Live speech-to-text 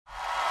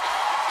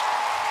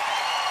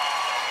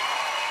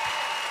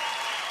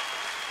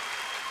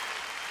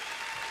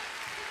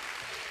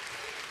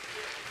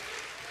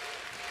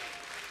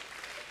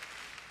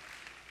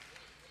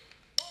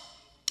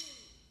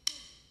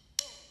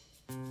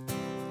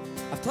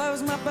I've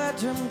closed my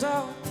bedroom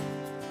door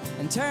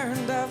and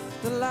turned off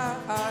the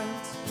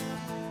lights.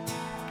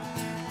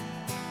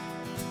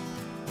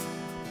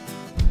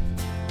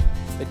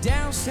 But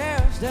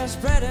downstairs they're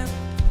spreading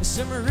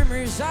some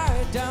rumors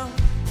I don't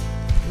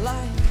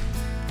like.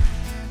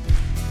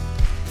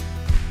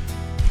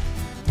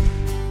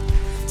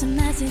 The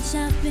message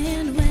I've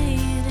been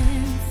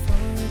waiting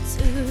for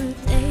 2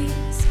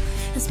 days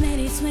has made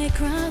its way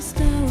across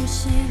the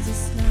oceans.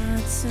 It's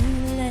not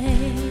too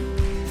late.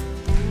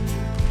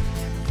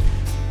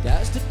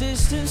 Does the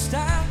distance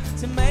start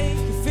to make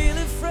you feel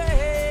afraid?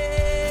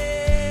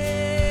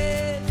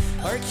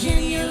 Or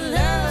can you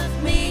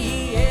love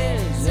me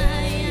as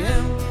I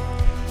am,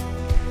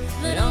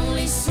 but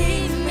only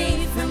see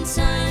me from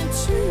time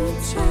to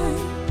time?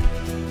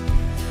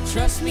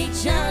 Trust me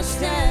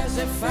just as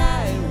if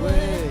I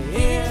were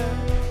here,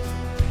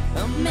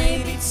 or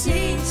maybe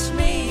teach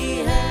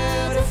me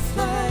how to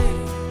fly,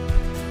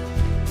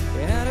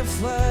 how to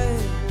fly.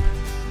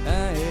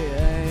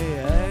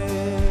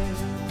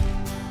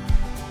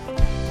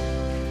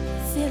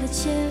 Feel the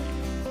chill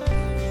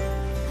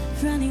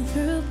running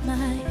through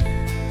my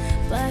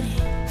body.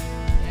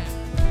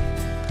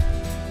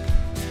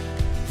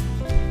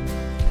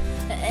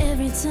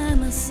 Every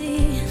time I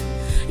see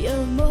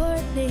your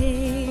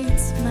morning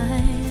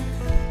smile.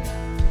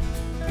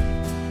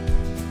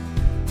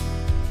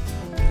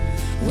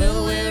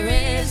 Will we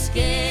risk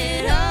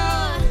it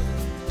all?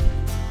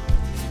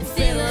 If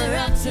it were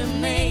up to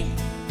me,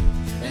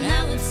 then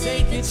I would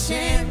take a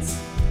chance.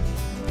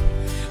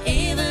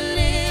 Even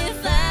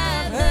if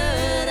I've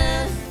heard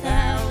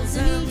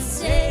 1,000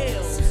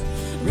 tales,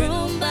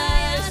 room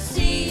by a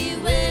sea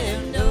where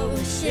no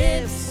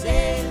ship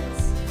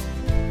sails.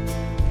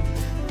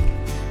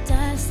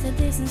 Does the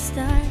distance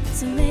start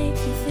to make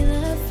you feel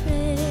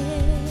afraid?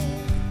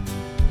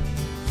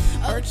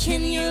 Or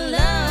can you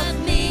love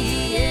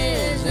me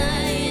as I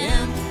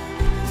am,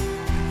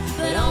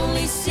 but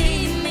only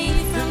see me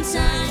from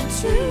time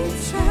to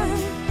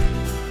time?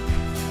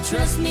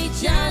 Trust me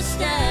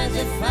just as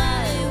if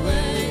I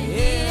were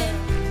here,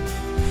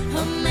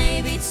 or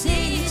maybe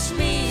teach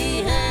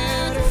me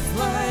how to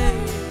fly,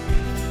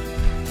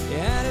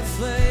 how to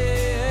fly.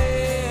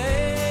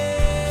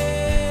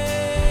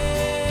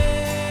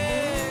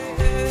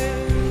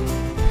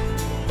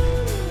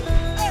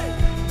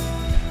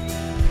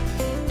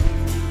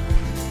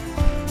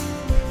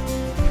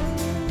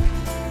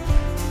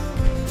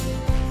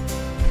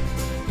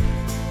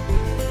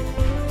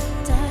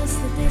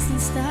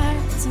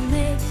 Start to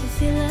make you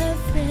feel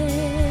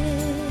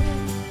afraid.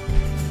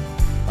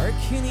 Or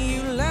can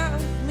you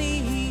love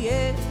me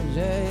as I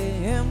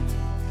am,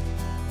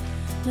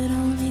 but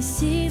only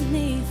see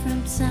me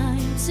from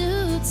time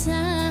to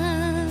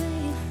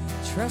time?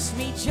 Trust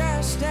me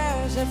just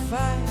as if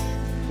I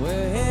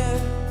were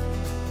here,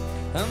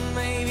 or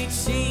maybe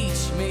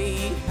teach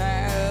me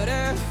how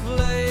to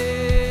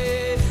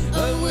fly.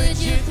 Or would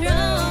you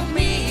throw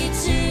me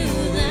to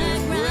the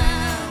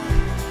ground,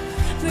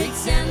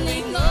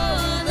 pretending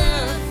all the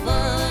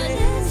fault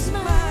is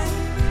mine?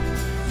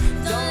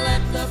 Don't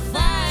let the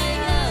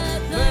fire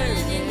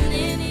burning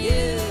in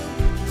you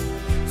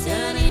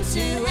turn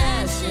into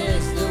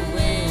ashes the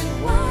wind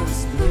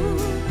once blew.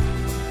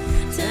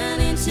 Turn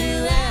into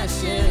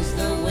ashes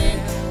the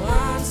wind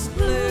once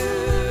blew.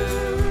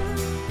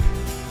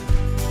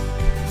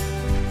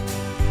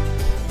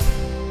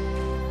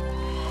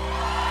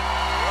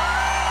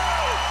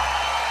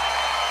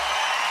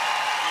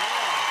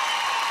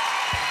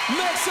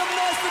 Make some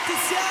noise for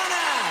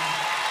Tiziana!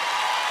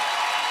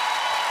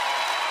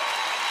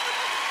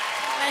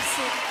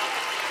 Merci.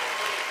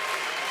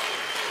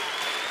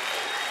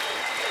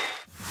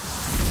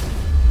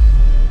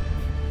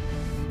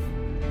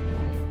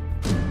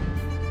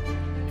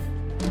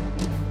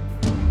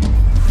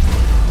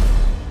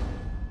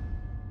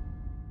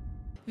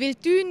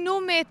 Willst du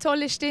noch mehr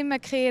tolle Stimmen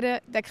kreieren,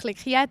 dann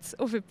klick jetzt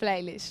auf die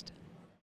Playlist.